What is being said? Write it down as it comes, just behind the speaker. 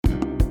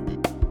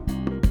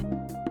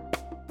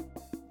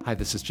Hi,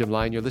 this is Jim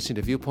Lyon. You're listening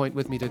to Viewpoint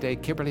with me today,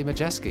 Kimberly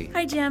Majeski.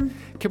 Hi, Jim.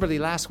 Kimberly,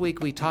 last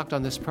week we talked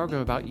on this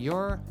program about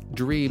your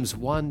dreams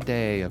one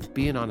day of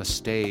being on a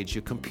stage.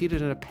 You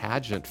competed in a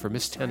pageant for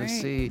Miss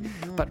Tennessee,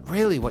 but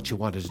really what you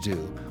wanted to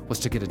do was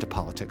to get into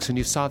politics, and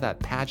you saw that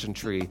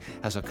pageantry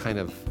as a kind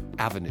of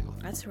avenue.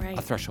 That's right.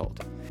 A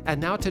threshold.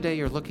 And now today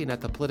you're looking at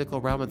the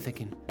political realm and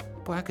thinking,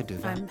 boy, I could do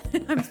that.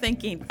 I'm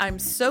thinking, I'm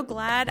so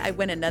glad I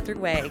went another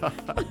way.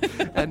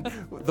 And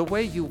the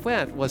way you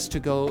went was to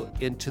go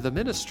into the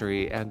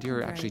ministry, and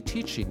you're actually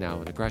teaching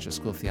now in a graduate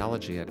school of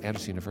theology at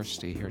Anderson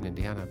University here in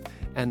Indiana.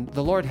 And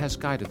the Lord has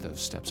guided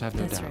those steps, I have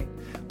no doubt.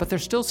 Right. But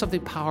there's still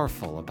something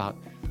powerful about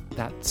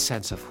that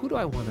sense of who do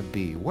I want to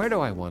be? Where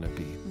do I want to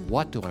be?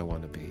 What do I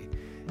want to be?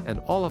 And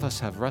all of us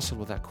have wrestled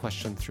with that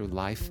question through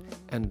life.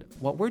 And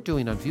what we're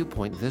doing on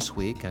Viewpoint this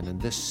week and in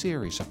this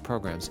series of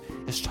programs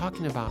is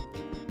talking about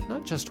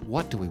not just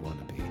what do we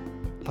want to be,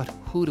 but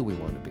who do we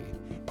want to be?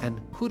 And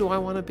who do I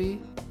want to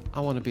be? I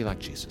want to be like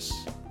Jesus.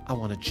 I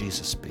want to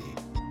Jesus be.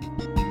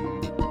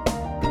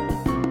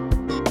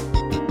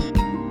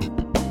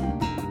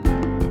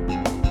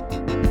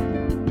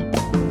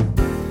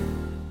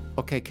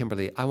 Okay,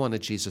 Kimberly, I want to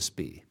Jesus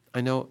be.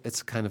 I know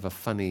it's kind of a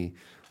funny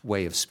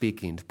way of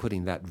speaking,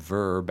 putting that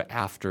verb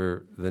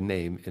after the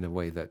name in a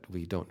way that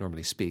we don't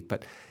normally speak,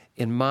 but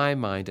in my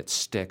mind, it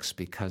sticks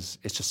because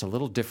it's just a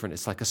little different.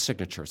 It's like a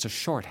signature. It's a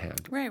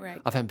shorthand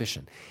of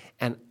ambition.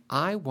 And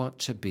I want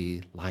to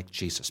be like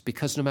Jesus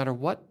because no matter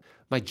what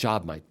my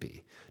job might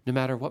be, no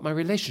matter what my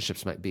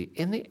relationships might be,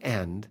 in the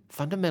end,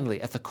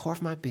 fundamentally, at the core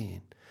of my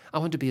being, I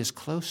want to be as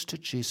close to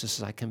Jesus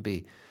as I can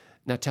be.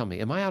 Now tell me,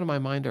 am I out of my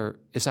mind, or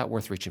is that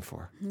worth reaching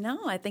for?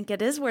 No, I think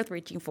it is worth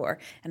reaching for.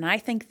 And I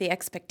think the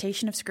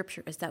expectation of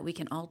Scripture is that we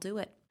can all do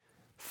it.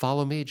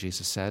 Follow me,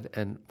 Jesus said.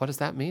 And what does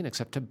that mean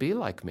except to be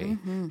like me?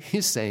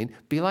 He's saying,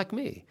 be like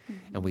me.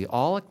 And we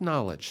all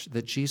acknowledge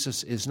that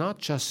Jesus is not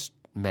just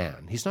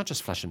man. He's not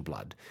just flesh and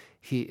blood.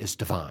 He is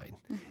divine.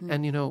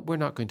 And, you know, we're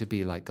not going to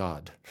be like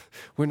God.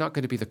 We're not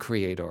going to be the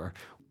creator.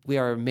 We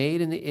are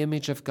made in the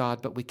image of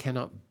God, but we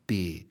cannot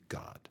be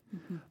God.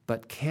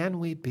 But can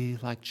we be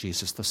like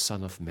Jesus, the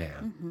Son of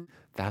Man?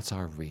 That's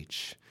our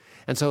reach.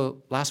 And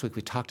so last week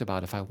we talked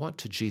about if I want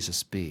to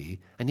Jesus be,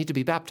 I need to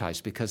be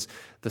baptized because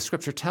the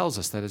Scripture tells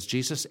us that as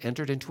Jesus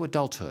entered into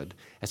adulthood,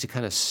 as he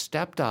kind of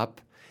stepped up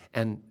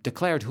and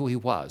declared who he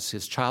was,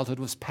 his childhood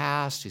was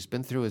past, he's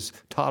been through his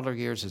toddler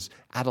years, his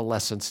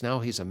adolescence, now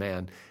he's a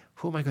man.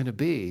 Who am I going to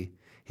be?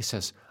 He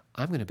says,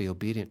 I'm going to be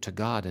obedient to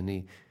God. And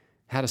he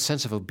had a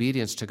sense of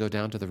obedience to go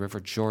down to the River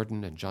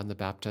Jordan, and John the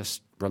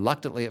Baptist,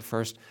 reluctantly at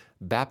first,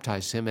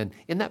 baptized him. And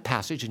in that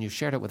passage, and you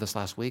shared it with us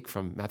last week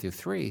from Matthew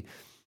 3,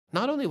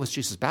 not only was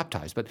Jesus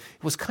baptized, but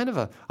it was kind of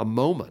a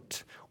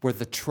moment where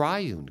the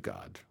triune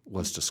God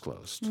was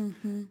disclosed.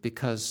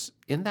 Because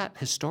in that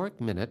historic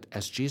minute,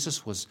 as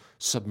Jesus was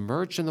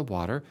submerged in the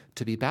water,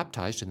 to be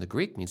baptized in the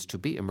Greek means to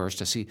be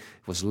immersed, as he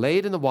was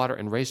laid in the water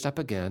and raised up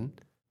again,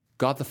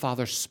 God the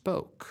Father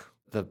spoke.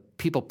 The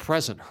people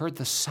present heard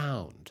the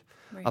sound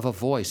of a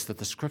voice that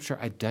the Scripture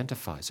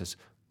identifies as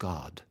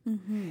God.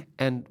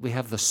 And we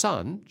have the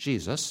Son,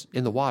 Jesus,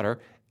 in the water.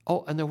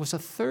 Oh, and there was a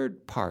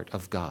third part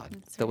of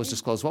God that was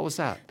disclosed. What was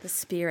that? The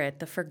Spirit,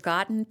 the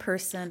forgotten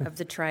person of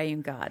the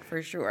triune God,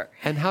 for sure.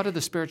 And how did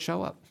the Spirit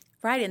show up?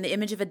 Right, in the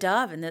image of a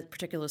dove in that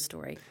particular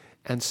story.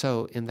 And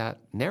so in that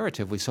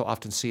narrative, we so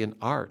often see in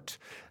art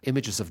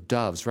images of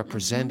doves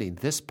representing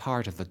this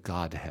part of the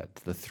Godhead,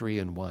 the three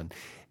in one.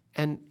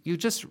 And you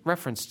just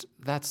referenced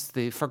that's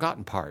the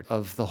forgotten part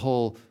of the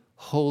whole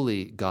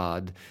holy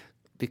God,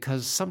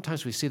 because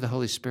sometimes we see the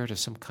Holy Spirit as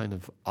some kind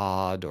of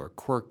odd or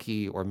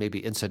quirky or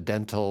maybe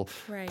incidental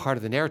part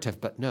of the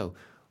narrative. But no,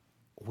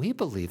 we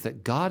believe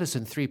that God is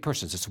in three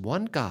persons. It's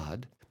one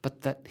God,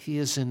 but that he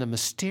is in a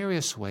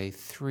mysterious way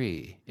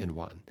three in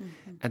one.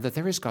 And that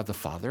there is God the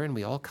Father, and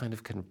we all kind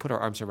of can put our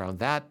arms around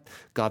that.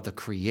 God the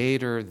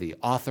Creator, the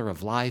author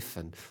of life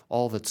and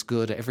all that's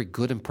good, every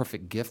good and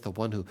perfect gift, the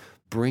one who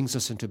brings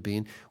us into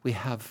being. We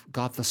have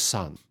God the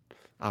Son,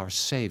 our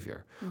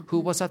Savior, who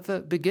was at the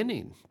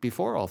beginning,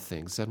 before all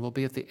things, and will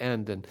be at the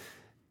end, and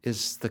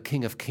is the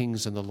King of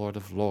Kings and the Lord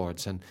of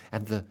Lords, and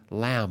the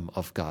Lamb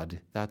of God.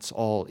 That's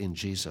all in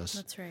Jesus.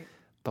 That's right.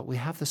 But we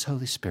have this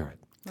Holy Spirit.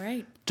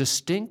 Right.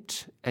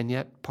 Distinct and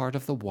yet part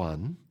of the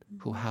one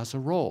who has a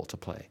role to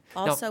play.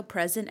 Also now,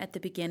 present at the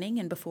beginning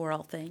and before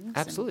all things.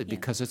 Absolutely,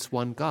 because it's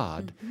one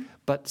God,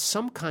 but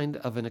some kind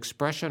of an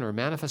expression or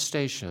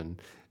manifestation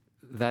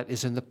that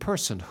is in the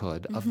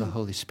personhood of the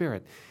Holy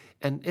Spirit.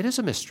 And it is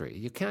a mystery.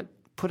 You can't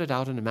put it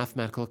out in a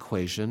mathematical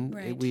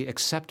equation. We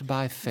accept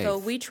by faith. Though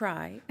we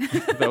try.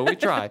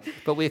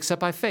 But we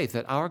accept by faith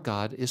that our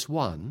God is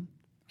one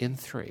in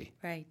three.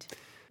 Right.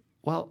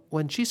 Well,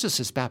 when Jesus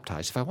is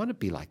baptized, if I want to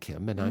be like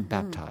him and I'm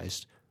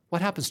baptized,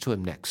 what happens to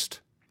him next?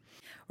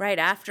 Right,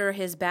 after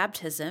his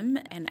baptism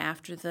and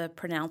after the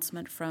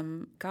pronouncement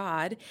from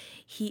God,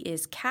 he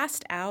is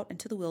cast out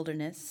into the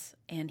wilderness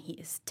and he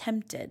is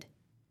tempted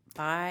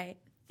by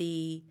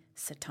the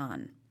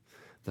Satan.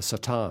 The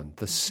Satan,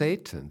 the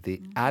Satan,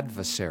 the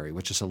adversary,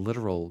 which is a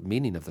literal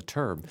meaning of the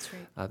term. That's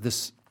right.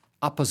 This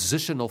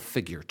oppositional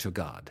figure to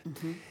God.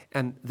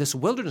 And this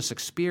wilderness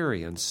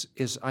experience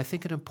is, I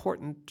think, an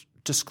important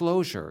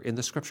disclosure in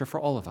the Scripture for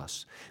all of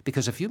us.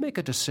 Because if you make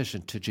a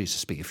decision to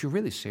Jesus be, if you're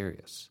really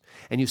serious,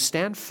 and you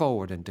stand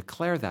forward and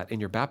declare that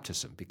in your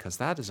baptism, because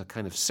that is a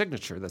kind of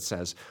signature that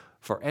says,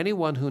 for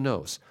anyone who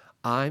knows,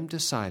 I'm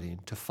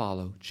deciding to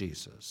follow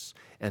Jesus.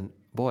 And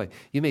boy,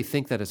 you may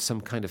think that it's some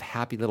kind of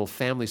happy little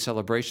family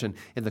celebration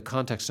in the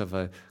context of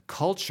a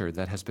culture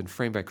that has been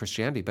framed by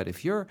Christianity. But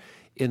if you're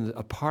in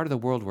a part of the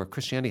world where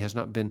Christianity has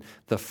not been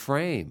the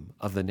frame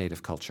of the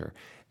native culture,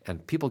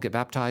 and people get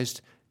baptized,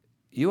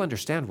 you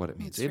understand what it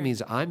means. It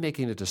means I'm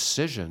making a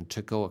decision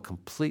to go a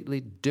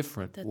completely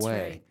different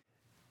way. Right.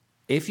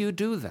 If you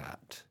do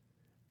that,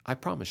 I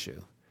promise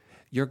you,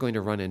 you're going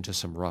to run into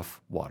some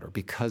rough water,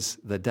 because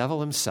the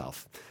devil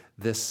himself,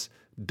 this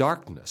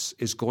darkness,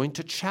 is going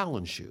to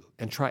challenge you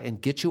and try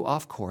and get you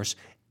off course.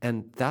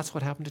 And that's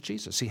what happened to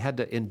Jesus. He had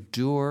to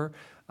endure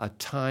a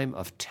time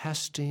of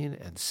testing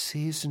and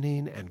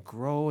seasoning and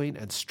growing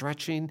and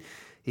stretching.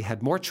 He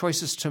had more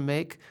choices to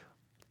make,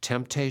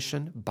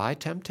 temptation by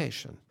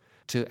temptation,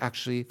 to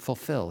actually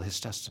fulfill his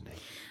destiny.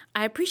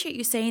 I appreciate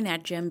you saying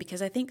that, Jim,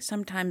 because I think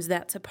sometimes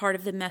that's a part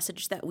of the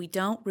message that we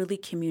don't really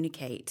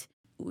communicate.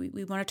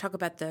 We want to talk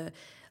about the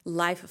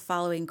life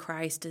following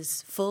Christ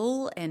is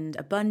full and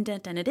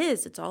abundant, and it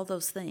is. It's all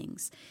those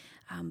things.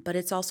 But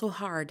it's also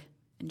hard.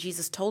 And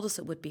Jesus told us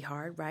it would be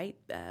hard, right?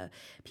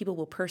 People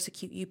will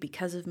persecute you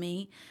because of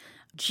me.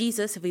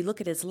 Jesus, if we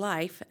look at his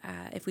life,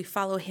 if we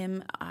follow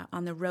him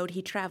on the road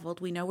he traveled,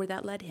 we know where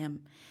that led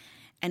him.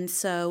 And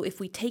so if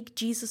we take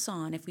Jesus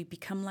on, if we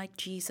become like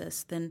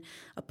Jesus, then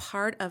a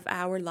part of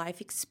our life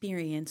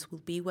experience will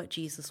be what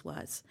Jesus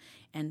was.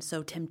 And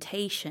so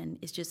temptation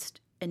is just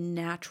a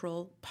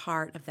natural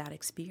part of that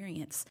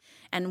experience.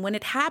 And when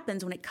it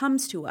happens, when it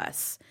comes to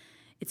us,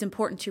 it's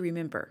important to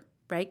remember,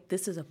 right?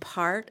 This is a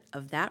part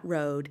of that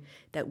road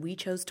that we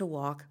chose to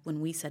walk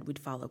when we said we'd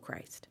follow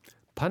Christ.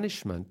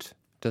 Punishment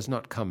does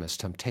not come as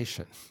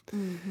temptation.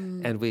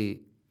 And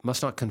we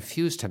must not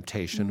confuse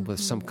temptation with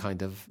some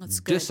kind of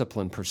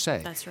discipline per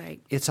se. That's right.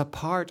 It's a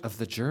part of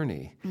the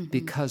journey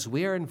because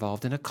we are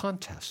involved in a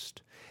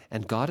contest,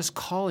 and God is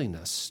calling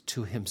us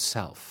to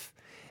himself.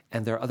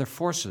 And there are other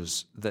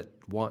forces that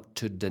want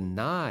to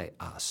deny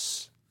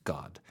us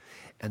God.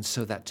 And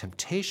so that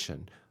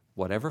temptation,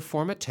 whatever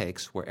form it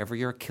takes, wherever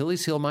your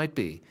Achilles heel might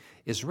be,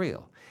 is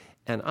real.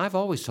 And I've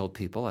always told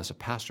people as a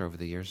pastor over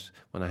the years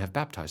when I have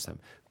baptized them,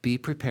 be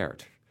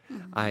prepared.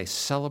 I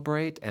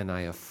celebrate and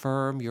I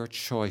affirm your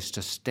choice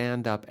to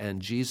stand up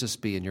and Jesus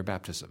be in your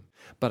baptism.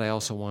 But I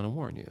also want to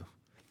warn you,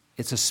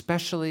 it's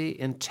especially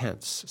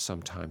intense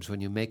sometimes when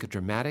you make a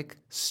dramatic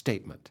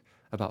statement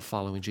about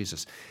following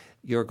Jesus.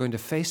 You're going to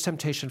face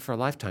temptation for a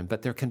lifetime,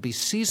 but there can be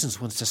seasons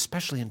when it's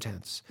especially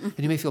intense. And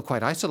you may feel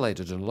quite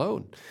isolated and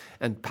alone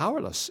and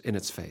powerless in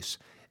its face.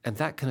 And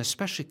that can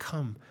especially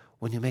come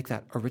when you make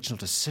that original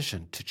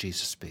decision to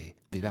Jesus be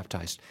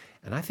baptized.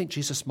 And I think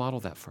Jesus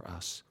modeled that for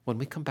us. When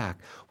we come back,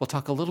 we'll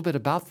talk a little bit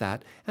about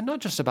that, and not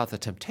just about the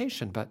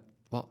temptation, but,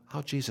 well,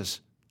 how Jesus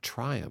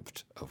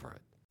triumphed over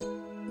it.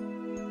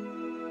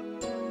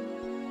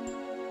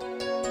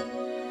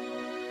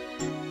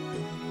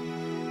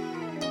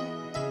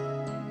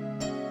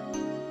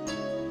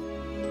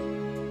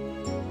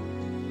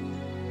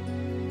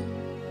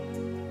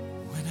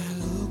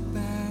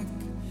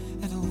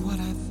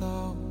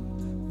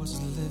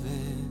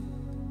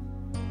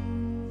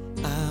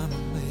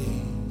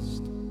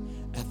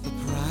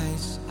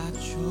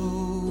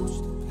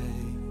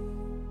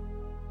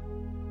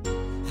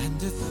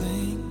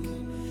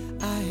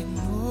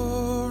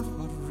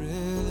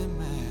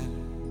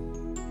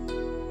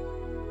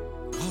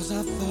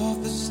 I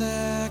thought the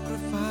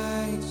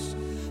sacrifice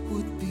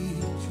would be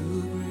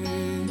too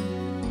great.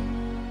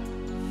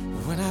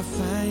 When I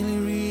finally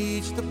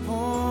reached the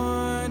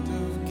point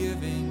of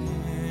giving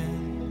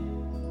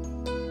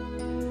in,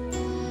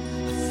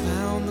 I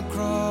found the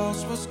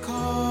cross was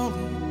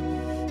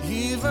calling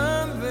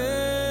even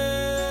then.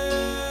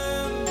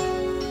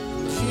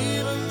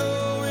 Even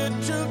though it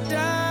took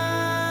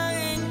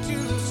dying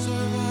to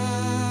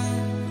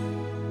survive,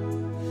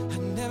 I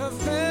never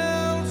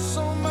felt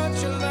so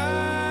much alive.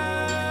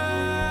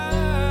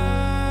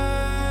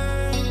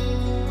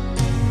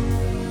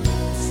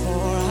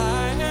 For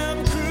I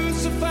am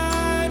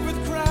crucified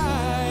with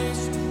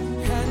Christ.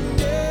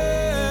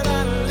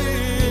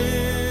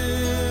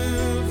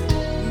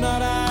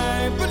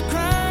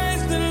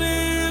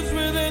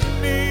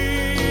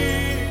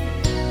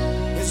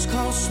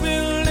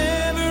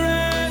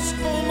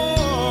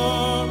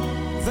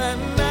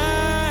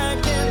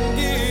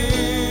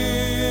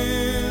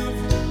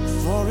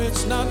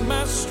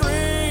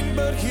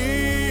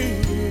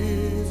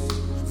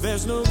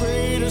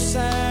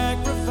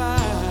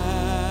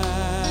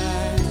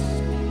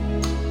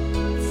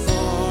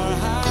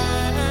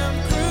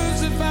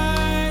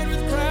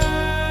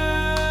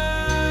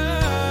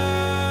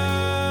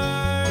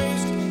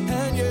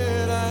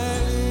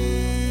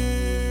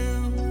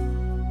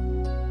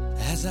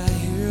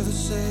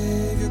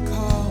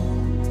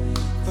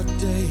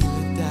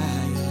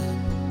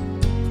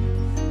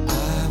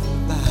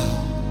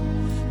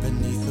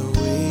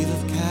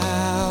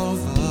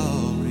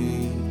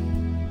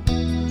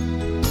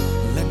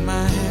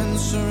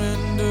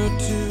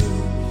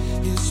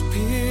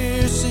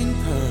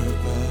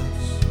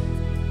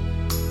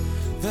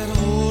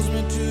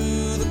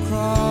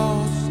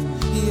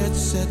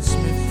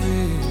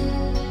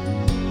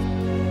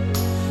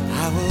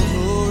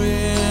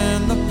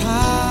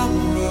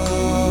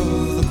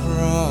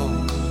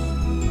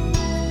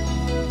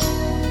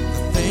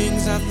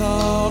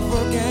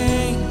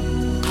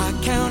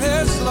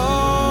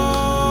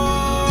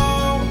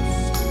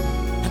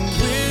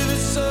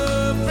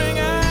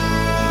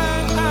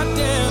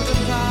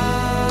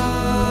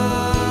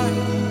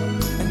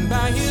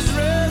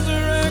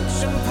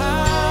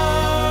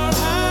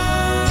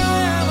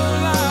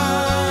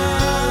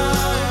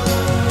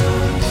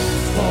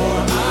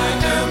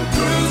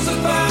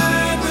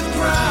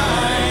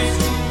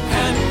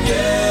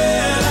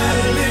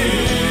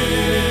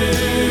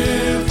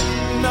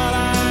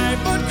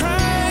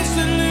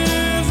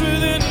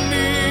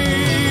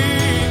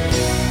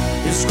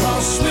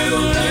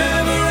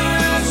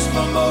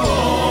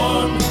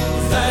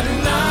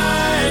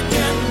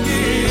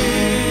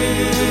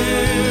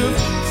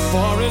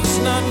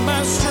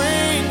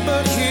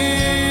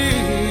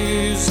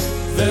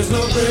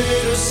 no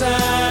greater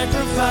sacrifice,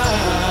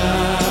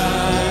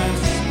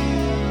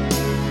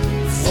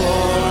 for I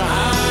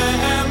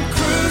am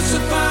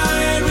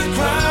crucified with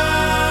Christ,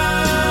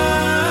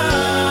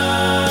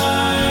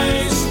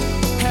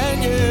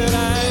 and yet I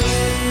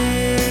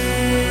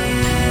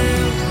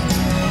live,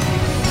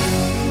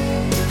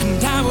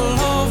 and I will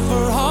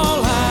offer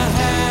all I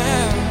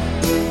have,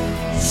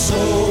 so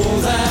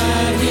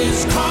that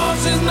His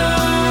cross is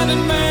not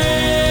in vain.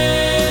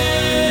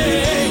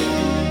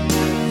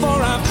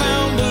 For I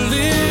found to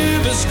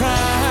live is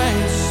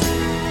Christ,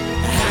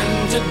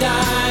 and to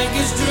die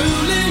is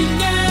truly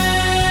gain.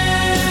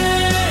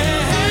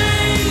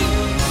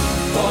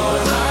 For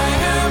I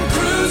am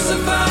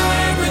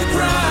crucified with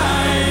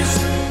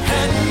Christ,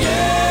 and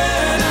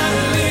yet I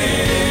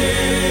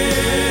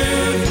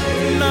live.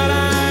 Not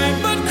I,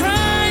 but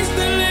Christ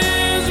that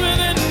lives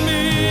within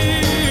me.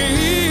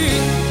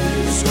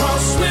 His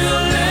cross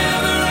will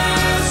never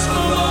ask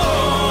for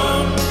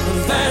more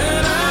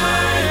than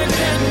I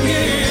can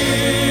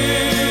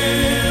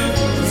give.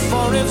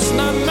 For it's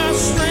not my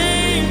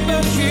strength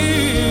but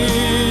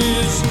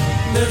His.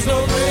 There's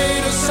no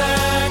greater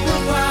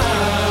sacrifice,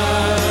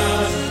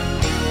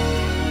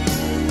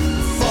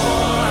 for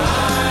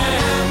I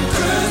am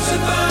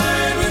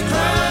crucified with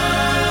Christ,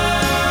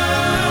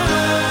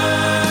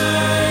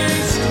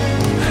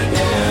 and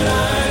yet I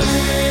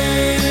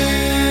live.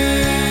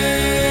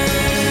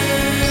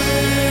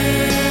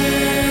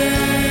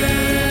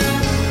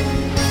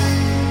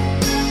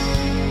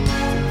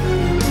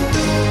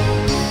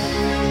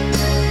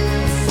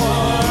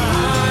 For I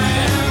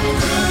am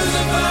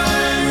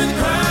crucified with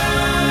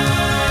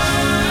Christ,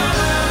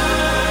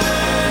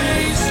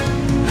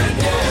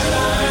 and yet I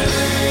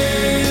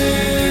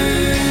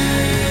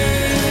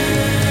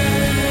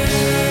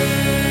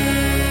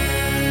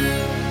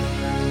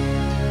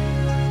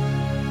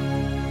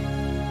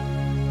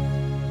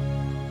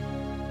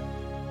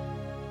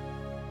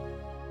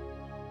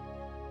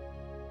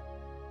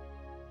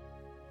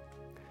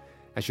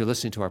As you're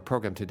listening to our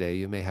program today,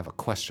 you may have a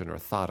question or a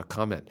thought, a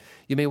comment.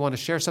 You may want to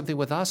share something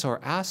with us or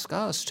ask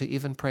us to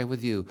even pray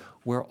with you.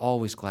 We're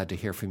always glad to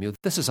hear from you.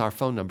 This is our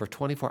phone number,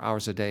 24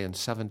 hours a day and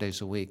 7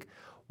 days a week,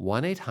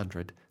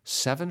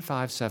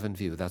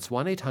 1-800-757-VIEW. That's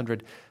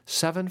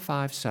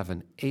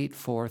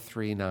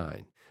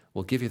 1-800-757-8439.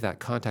 We'll give you that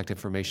contact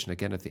information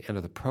again at the end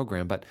of the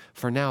program, but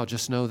for now,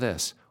 just know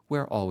this: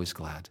 we're always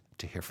glad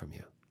to hear from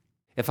you.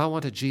 If I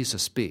want a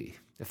Jesus be,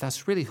 if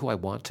that's really who I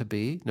want to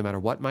be, no matter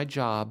what my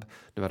job,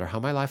 no matter how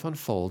my life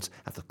unfolds,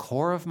 at the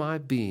core of my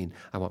being,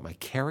 I want my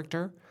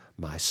character,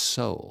 my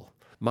soul,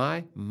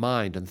 my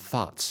mind and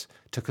thoughts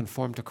to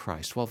conform to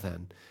Christ. Well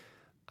then,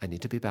 I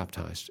need to be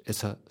baptized.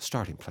 It's a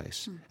starting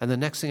place. And the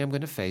next thing I'm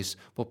going to face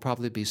will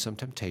probably be some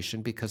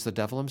temptation because the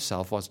devil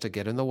himself wants to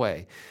get in the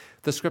way.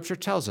 The scripture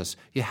tells us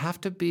you have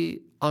to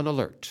be on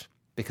alert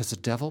because the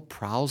devil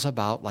prowls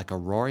about like a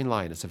roaring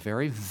lion. It's a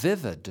very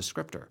vivid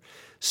descriptor,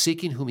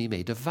 seeking whom he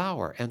may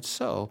devour. And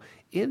so,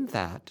 in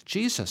that,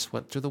 Jesus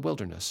went through the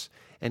wilderness,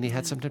 and he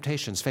had some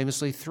temptations,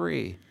 famously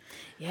 3.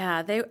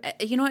 Yeah,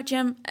 you know what,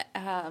 Jim?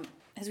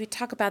 As we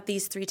talk about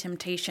these 3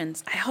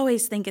 temptations, I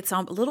always think it's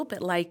a little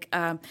bit like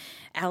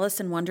Alice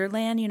in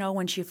Wonderland, you know,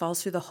 when she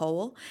falls through the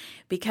hole,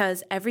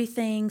 because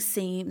everything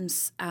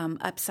seems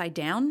upside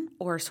down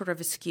or sort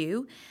of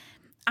askew.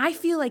 I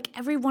feel like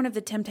every one of the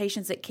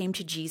temptations that came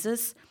to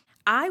Jesus,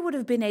 I would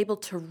have been able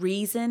to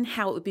reason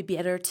how it would be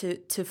better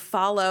to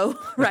follow,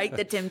 right,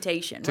 the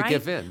temptation, To right?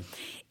 give in.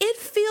 It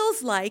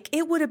feels like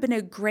it would have been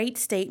a great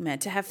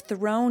statement to have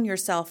thrown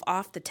yourself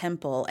off the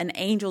temple and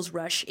angels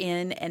rush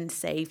in and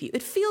save you.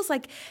 It feels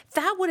like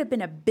that would have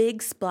been a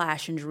big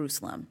splash in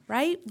Jerusalem,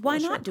 right? Why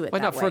not do it Why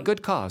that not? way? For a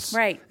good cause.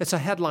 Right. It's a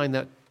headline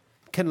that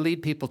can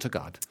lead people to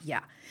God. Yeah.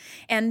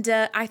 And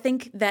I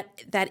think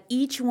that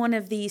each one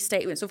of these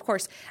statements, of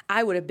course,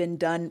 I would have been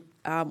done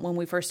when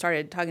we first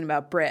started talking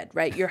about bread,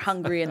 right? You're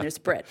hungry and there's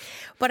bread.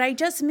 But I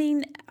just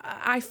mean,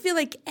 I feel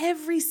like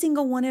every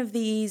single one of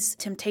these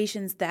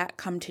temptations that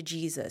come to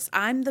Jesus,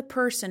 I'm the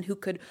person who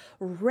could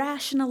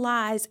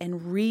rationalize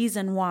and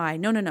reason why.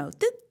 No.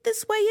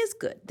 This way is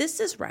good. This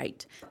is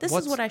right. This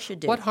is what I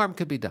should do. What harm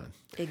could be done?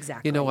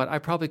 Exactly. You know what? I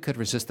probably could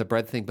resist the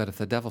bread thing, but if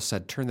the devil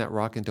said, turn that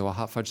rock into a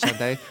hot fudge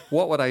sundae,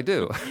 what would I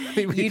do?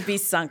 You'd be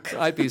sunk.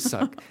 I'd be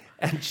sunk.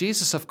 And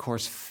Jesus, of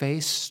course,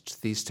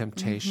 faced these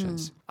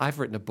temptations. Mm-hmm. I've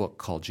written a book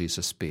called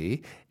Jesus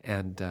Be,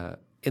 and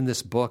in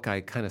this book,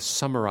 I kind of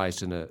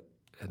summarized in a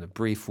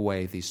brief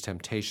way these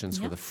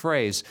temptations with a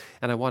phrase.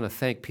 And I want to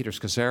thank Peter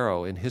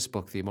Scazzaro in his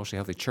book, The Emotionally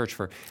Healthy Church,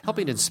 for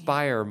helping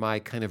inspire my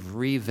kind of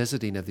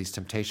revisiting of these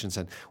temptations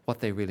and what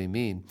they really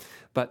mean.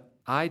 But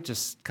I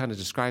just kind of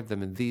describe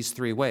them in these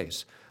 3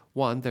 ways.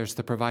 One, there's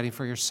the providing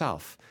for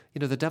yourself. You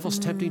know, the devil's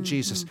tempting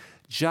Jesus.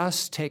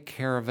 Just take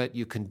care of it.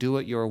 You can do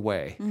it your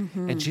way.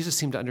 Mm-hmm. And Jesus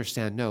seemed to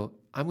understand, no,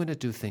 I'm going to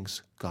do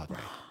things God way.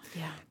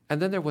 Yeah.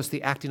 And then there was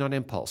the acting on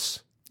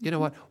impulse. You know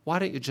what? Why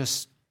don't you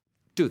just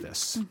do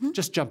this?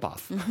 Just jump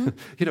off.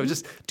 You know,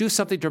 just do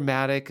something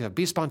dramatic,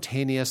 be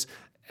spontaneous.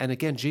 And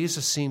again,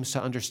 Jesus seems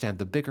to understand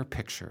the bigger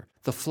picture,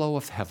 the flow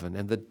of heaven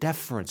and the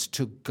deference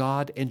to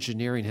God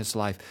engineering his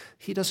life.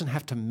 He doesn't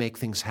have to make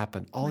things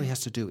happen. All he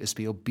has to do is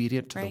be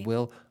obedient to the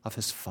will of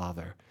his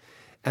Father.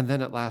 And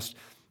then at last,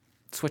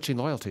 switching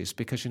loyalties,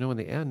 because, in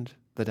the end,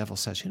 the devil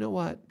says, you know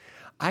what?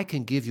 I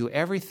can give you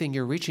everything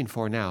you're reaching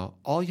for now.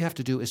 All you have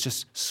to do is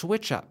just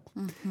switch up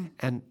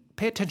and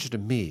pay attention to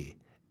me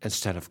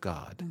instead of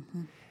God.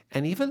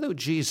 And even though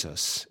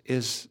Jesus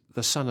is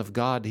the Son of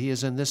God, he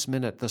is in this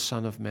minute the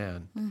Son of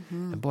Man.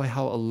 And boy,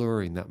 how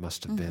alluring that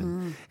must have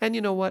been. And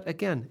you know what?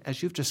 Again,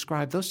 as you've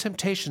described, those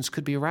temptations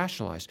could be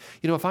rationalized.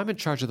 If I'm in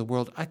charge of the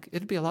world,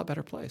 it'd be a lot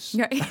better place.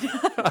 Right.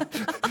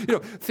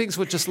 Things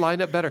would just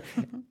line up better.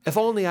 If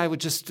only I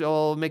would just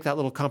make that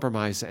little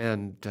compromise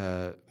and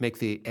make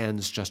the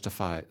ends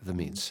justify the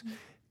means.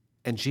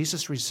 And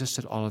Jesus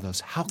resisted all of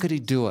those. How could he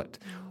do it?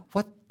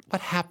 What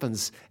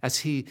happens as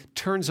he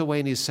turns away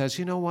and he says,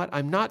 you know what,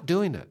 I'm not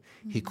doing it.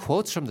 He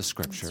quotes from the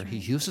Scripture. He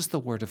uses the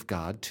Word of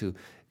God to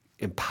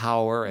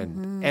empower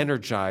and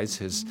energize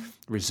his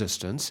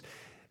resistance.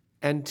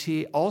 And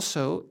he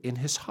also, in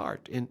his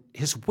heart, in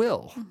his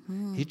will,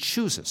 he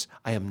chooses,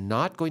 I am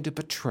not going to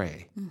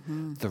betray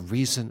the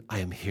reason I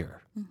am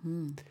here.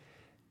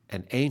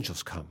 And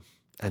angels come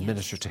and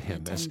minister to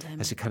him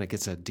as he kind of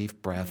gets a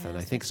deep breath. And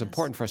I think it's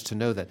important for us to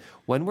know that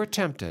when we're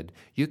tempted,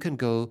 you can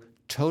go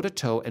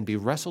toe-to-toe and be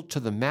wrestled to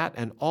the mat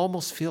and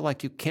almost feel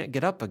like you can't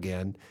get up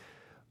again.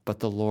 But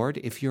the Lord,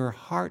 if your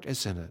heart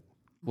is in it,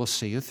 will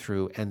see you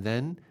through, and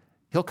then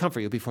he'll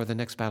comfort you before the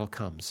next battle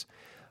comes.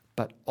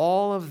 But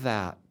all of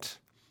that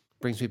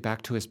brings me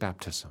back to his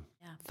baptism.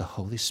 The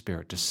Holy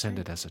Spirit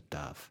descended as a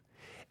dove,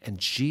 and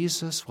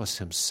Jesus was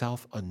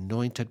himself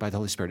anointed by the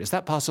Holy Spirit. Is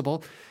that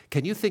possible?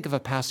 Can you think of a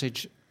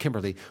passage,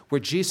 Kimberly,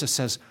 where Jesus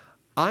says,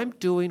 I'm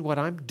doing what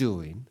I'm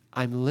doing,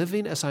 I'm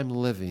living as I'm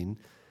living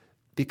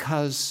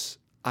because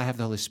I have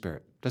the Holy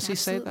Spirit? Does he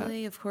say that?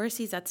 Absolutely, of course.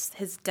 That's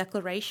his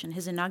declaration,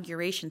 his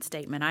inauguration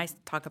statement. I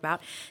talk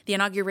about the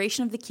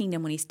inauguration of the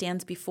kingdom when he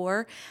stands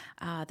before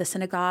the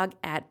synagogue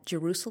at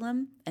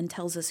Jerusalem and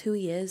tells us who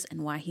he is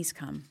and why he's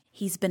come.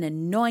 He's been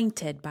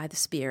anointed by the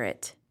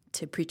Spirit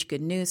to preach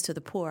good news to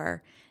the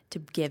poor, to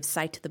give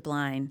sight to the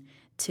blind,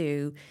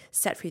 to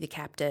set free the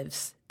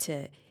captives,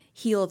 to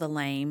heal the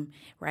lame,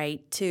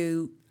 right,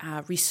 to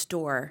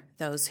restore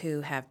those who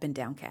have been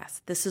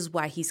downcast. This is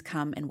why he's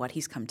come and what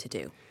he's come to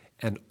do.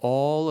 And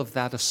all of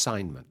that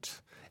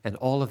assignment and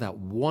all of that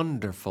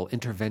wonderful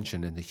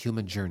intervention in the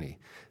human journey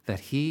that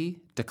he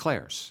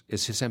declares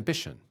is his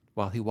ambition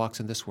while he walks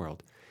in this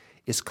world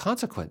is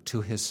consequent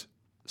to his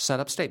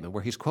set-up statement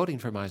where he's quoting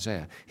from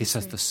Isaiah. He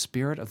says, the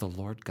Spirit of the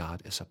Lord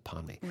God is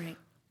upon me. Right.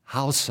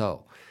 How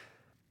so?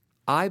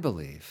 I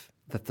believe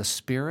that the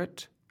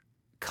Spirit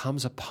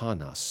comes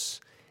upon us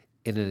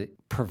in a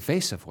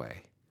pervasive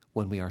way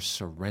when we are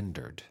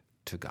surrendered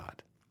to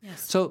God.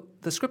 Yes. So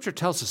the Scripture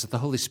tells us that the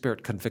Holy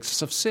Spirit convicts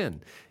us of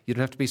sin. You don't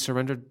have to be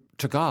surrendered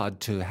to God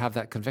to have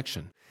that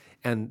conviction.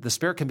 And the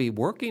Spirit can be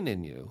working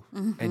in you,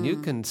 and you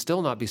can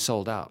still not be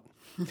sold out.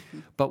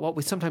 But what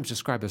we sometimes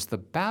describe as the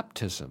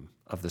baptism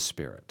of the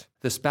Spirit,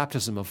 this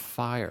baptism of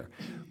fire,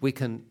 we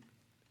can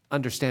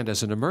understand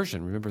as an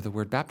immersion. Remember, the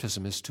word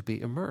baptism is to be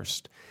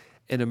immersed.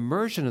 An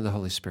immersion in the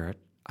Holy Spirit,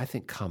 I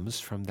think, comes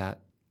from that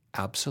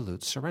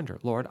absolute surrender.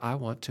 Lord, I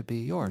want to be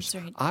yours.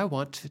 That's right. I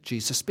want to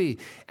Jesus be.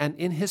 And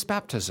in his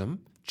baptism,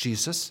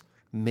 Jesus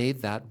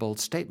made that bold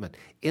statement.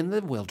 In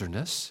the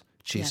wilderness,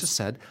 Jesus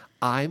said,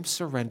 I'm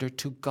surrendered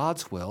to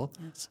God's will,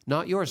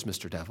 not yours,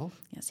 Mr. Devil.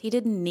 Yes, he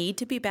didn't need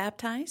to be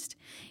baptized.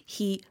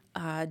 He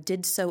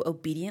did so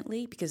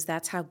obediently because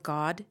that's how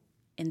God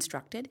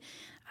instructed.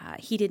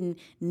 He didn't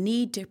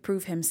need to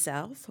prove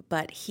himself,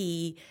 but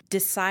he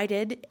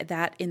decided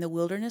that in the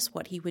wilderness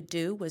what he would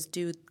do was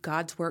do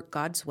God's work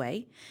God's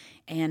way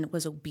and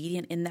was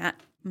obedient in that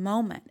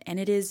moment. And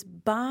it is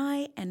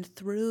by and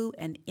through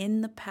and in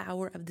the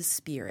power of the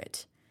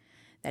Spirit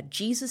that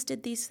Jesus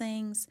did these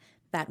things,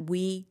 that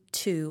we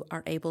too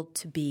are able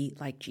to be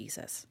like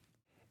Jesus.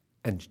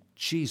 And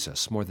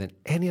Jesus, more than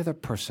any other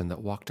person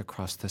that walked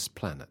across this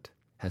planet,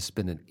 has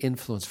been an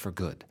influence for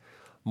good.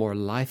 More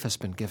life has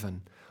been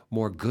given.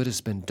 More good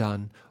has been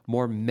done,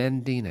 more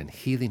mending and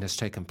healing has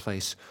taken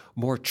place,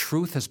 more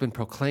truth has been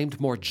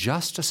proclaimed, more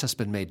justice has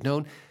been made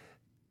known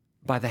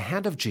by the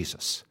hand of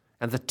Jesus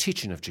and the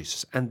teaching of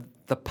Jesus and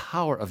the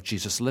power of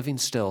Jesus living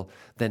still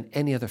than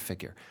any other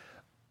figure.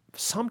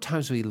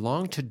 Sometimes we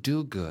long to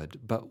do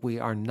good, but we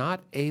are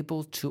not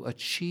able to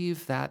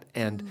achieve that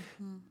end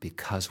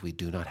because we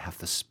do not have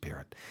the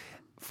Spirit.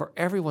 For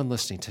everyone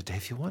listening today,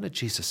 if you want a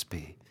Jesus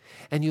be,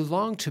 and you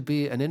long to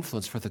be an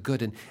influence for the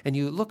good, and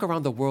you look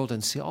around the world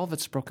and see all of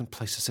its broken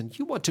places, and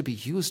you want to be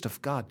used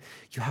of God,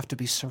 you have to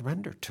be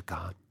surrendered to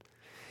God.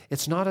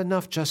 It's not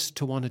enough just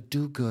to want to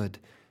do good.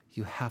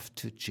 You have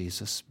to,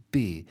 Jesus,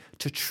 be,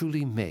 to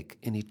truly make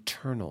an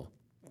eternal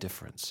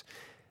difference.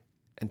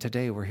 And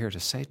today we're here to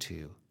say to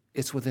you,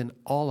 it's within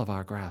all of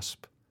our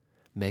grasp.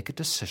 make a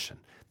decision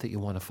that you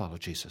want to follow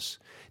Jesus,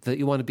 that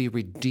you want to be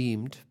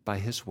redeemed by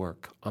his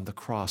work on the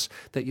cross,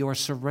 that you are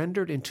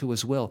surrendered into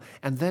his will,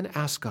 and then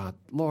ask God,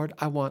 Lord,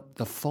 I want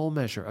the full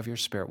measure of your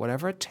Spirit,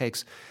 whatever it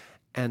takes.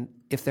 And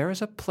if there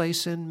is a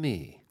place in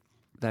me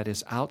that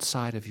is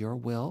outside of your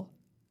will,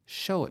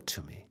 show it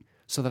to me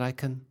so that I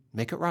can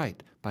make it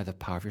right by the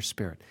power of your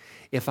Spirit.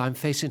 If I'm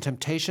facing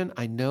temptation,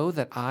 I know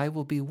that I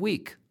will be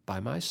weak by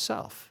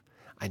myself.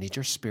 I need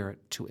your Spirit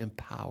to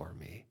empower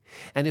me.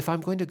 And if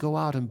I'm going to go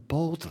out and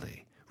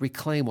boldly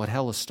reclaim what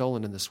hell has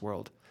stolen in this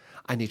world,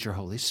 I need your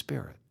Holy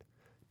Spirit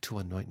to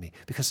anoint me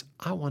because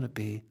I want to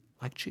be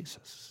like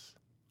Jesus.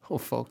 Oh,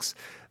 folks,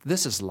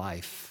 this is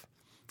life.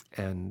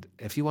 And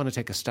if you want to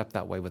take a step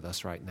that way with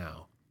us right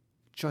now,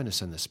 join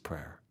us in this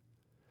prayer.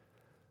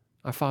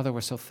 Our Father,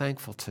 we're so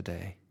thankful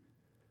today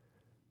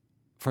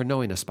for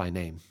knowing us by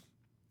name,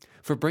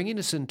 for bringing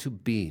us into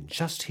being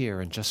just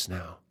here and just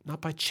now,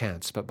 not by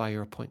chance, but by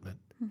your appointment.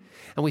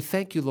 And we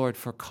thank you, Lord,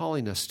 for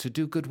calling us to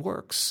do good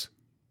works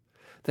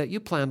that you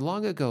planned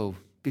long ago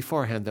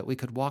beforehand that we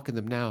could walk in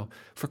them now,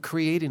 for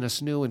creating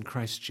us new in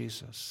Christ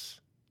Jesus.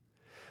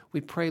 We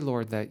pray,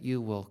 Lord, that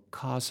you will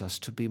cause us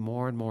to be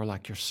more and more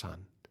like your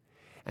Son.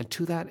 And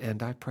to that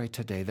end, I pray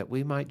today that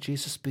we might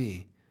Jesus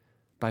be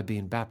by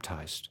being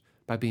baptized,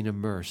 by being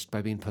immersed,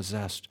 by being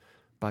possessed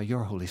by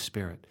your Holy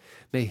Spirit.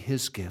 May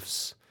his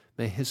gifts,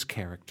 may his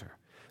character,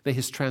 may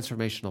his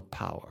transformational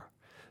power,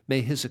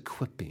 may his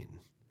equipping,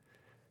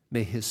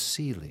 may his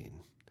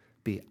sealing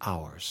be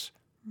ours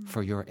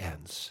for your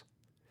ends.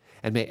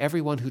 And may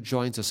everyone who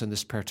joins us in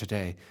this prayer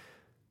today,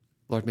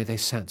 Lord, may they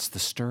sense the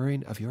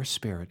stirring of your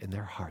Spirit in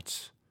their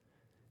hearts.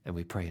 And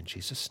we pray in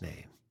Jesus'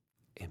 name,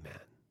 amen.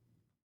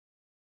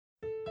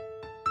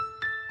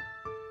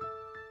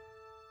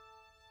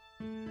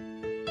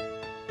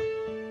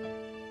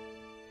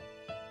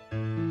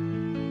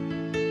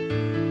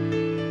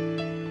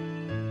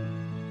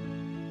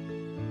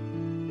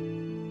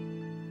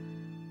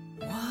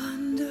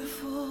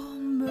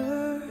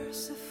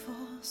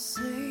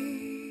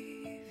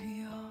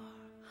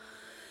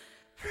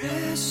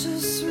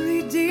 Precious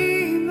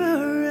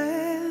Redeemer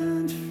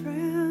and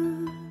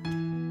friend,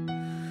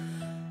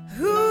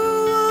 who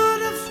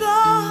would have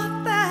thought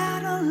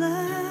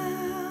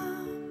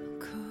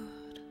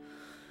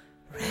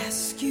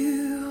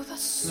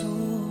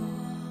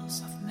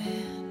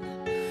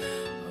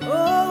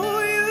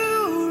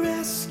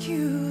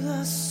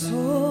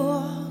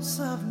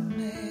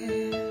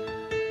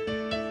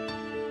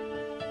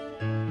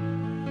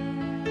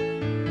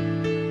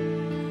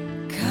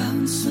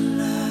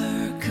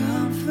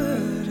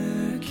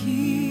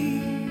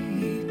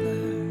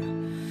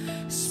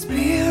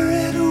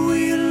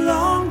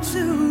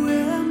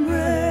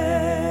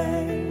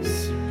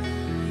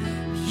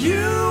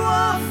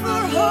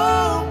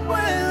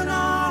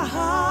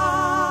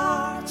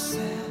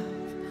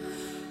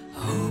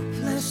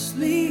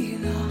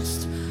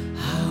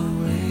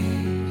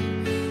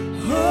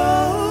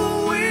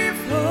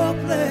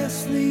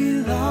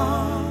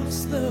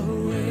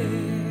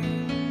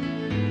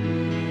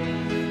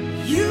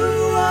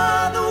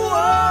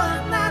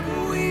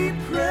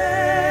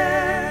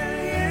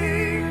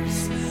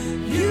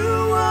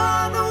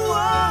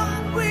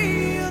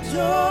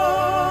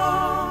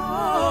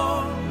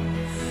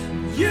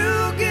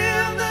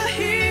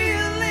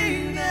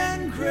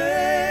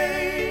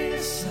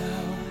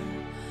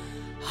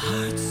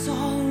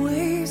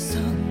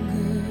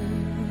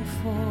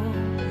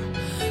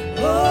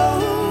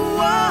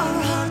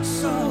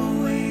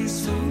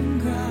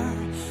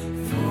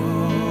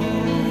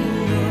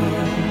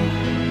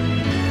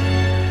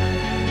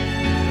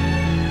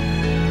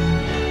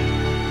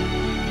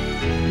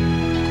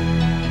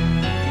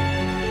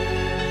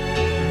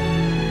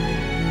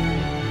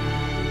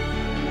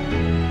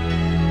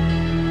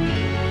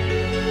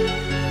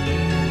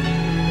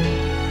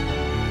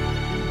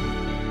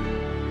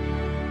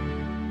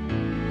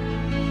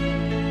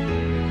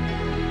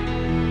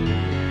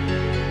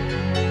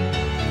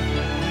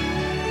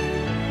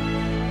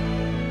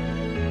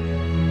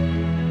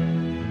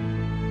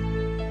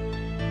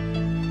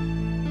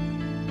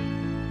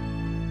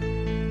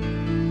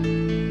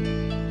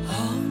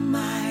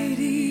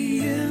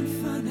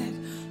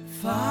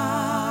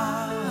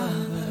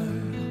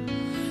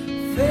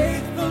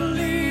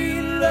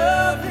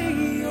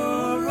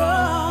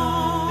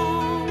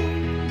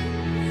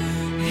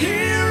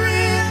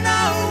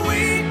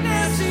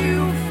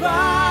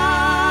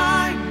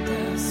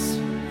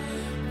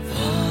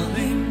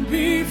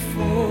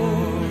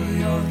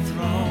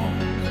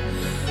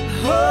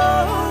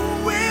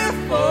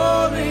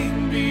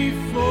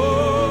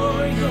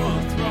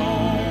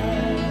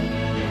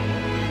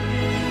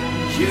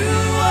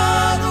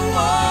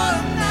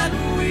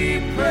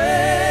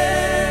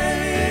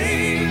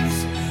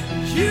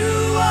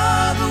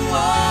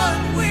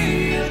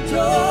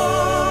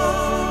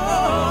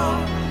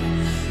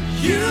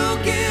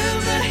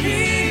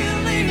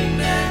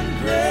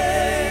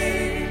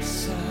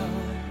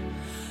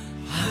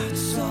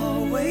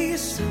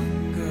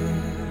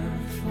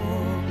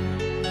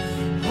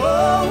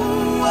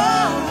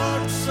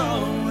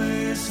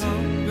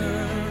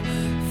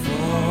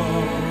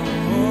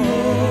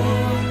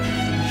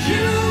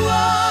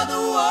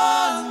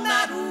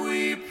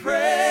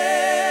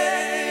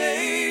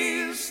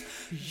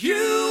You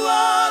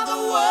are the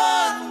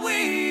one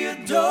we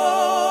adore.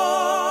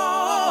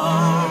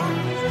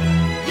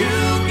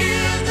 You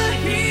give the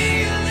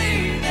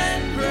healing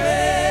and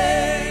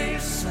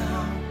grace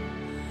sound.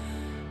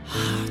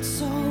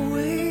 Hearts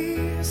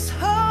always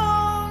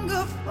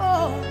hunger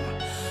for.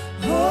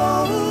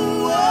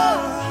 Oh,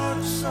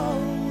 hearts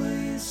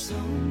always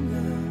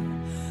hunger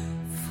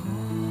for.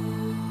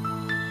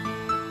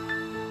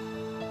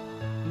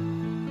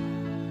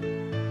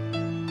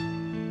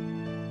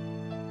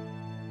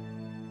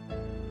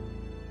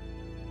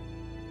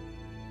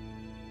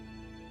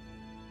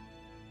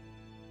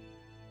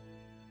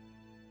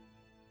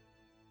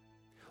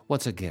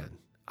 Once again,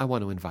 I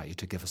want to invite you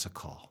to give us a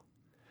call.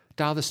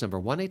 Dial this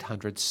number,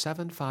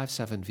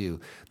 1-800-757-VIEW.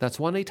 That's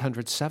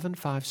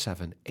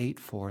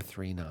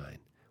 1-800-757-8439.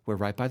 We're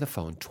right by the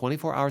phone,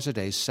 24 hours a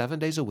day, 7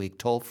 days a week,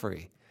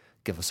 toll-free.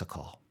 Give us a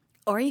call.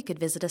 Or you could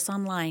visit us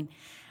online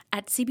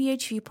at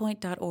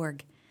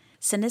cbhviewpoint.org.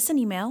 Send us an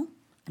email,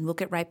 and we'll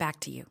get right back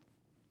to you.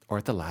 Or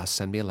at the last,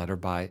 send me a letter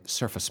by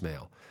surface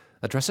mail.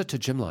 Address it to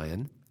Jim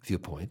Lyon,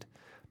 Viewpoint,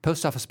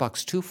 Post Office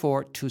Box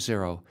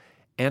 2420,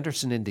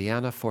 Anderson,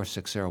 Indiana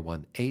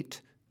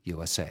 46018,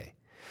 USA.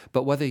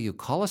 But whether you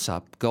call us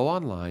up, go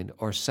online,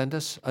 or send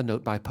us a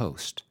note by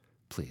post,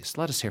 please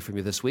let us hear from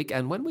you this week.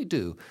 And when we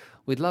do,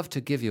 we'd love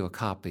to give you a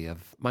copy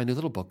of my new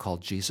little book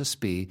called Jesus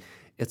Be.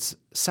 It's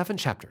 7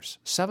 chapters,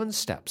 7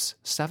 steps,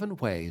 7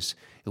 ways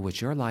in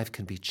which your life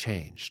can be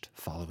changed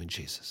following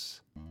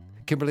Jesus.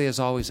 Kimberly, as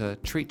always, a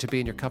treat to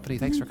be in your company.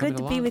 Thanks for coming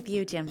along. Good to be with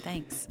you, Jim.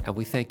 Thanks. And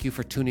we thank you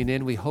for tuning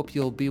in. We hope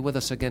you'll be with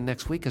us again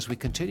next week as we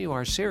continue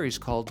our series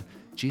called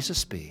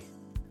Jesus Be.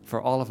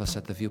 For all of us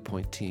at the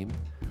Viewpoint team,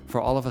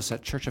 for all of us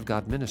at Church of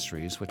God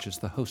Ministries, which is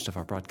the host of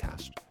our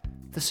broadcast,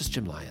 this is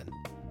Jim Lyon.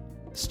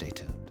 Stay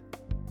tuned.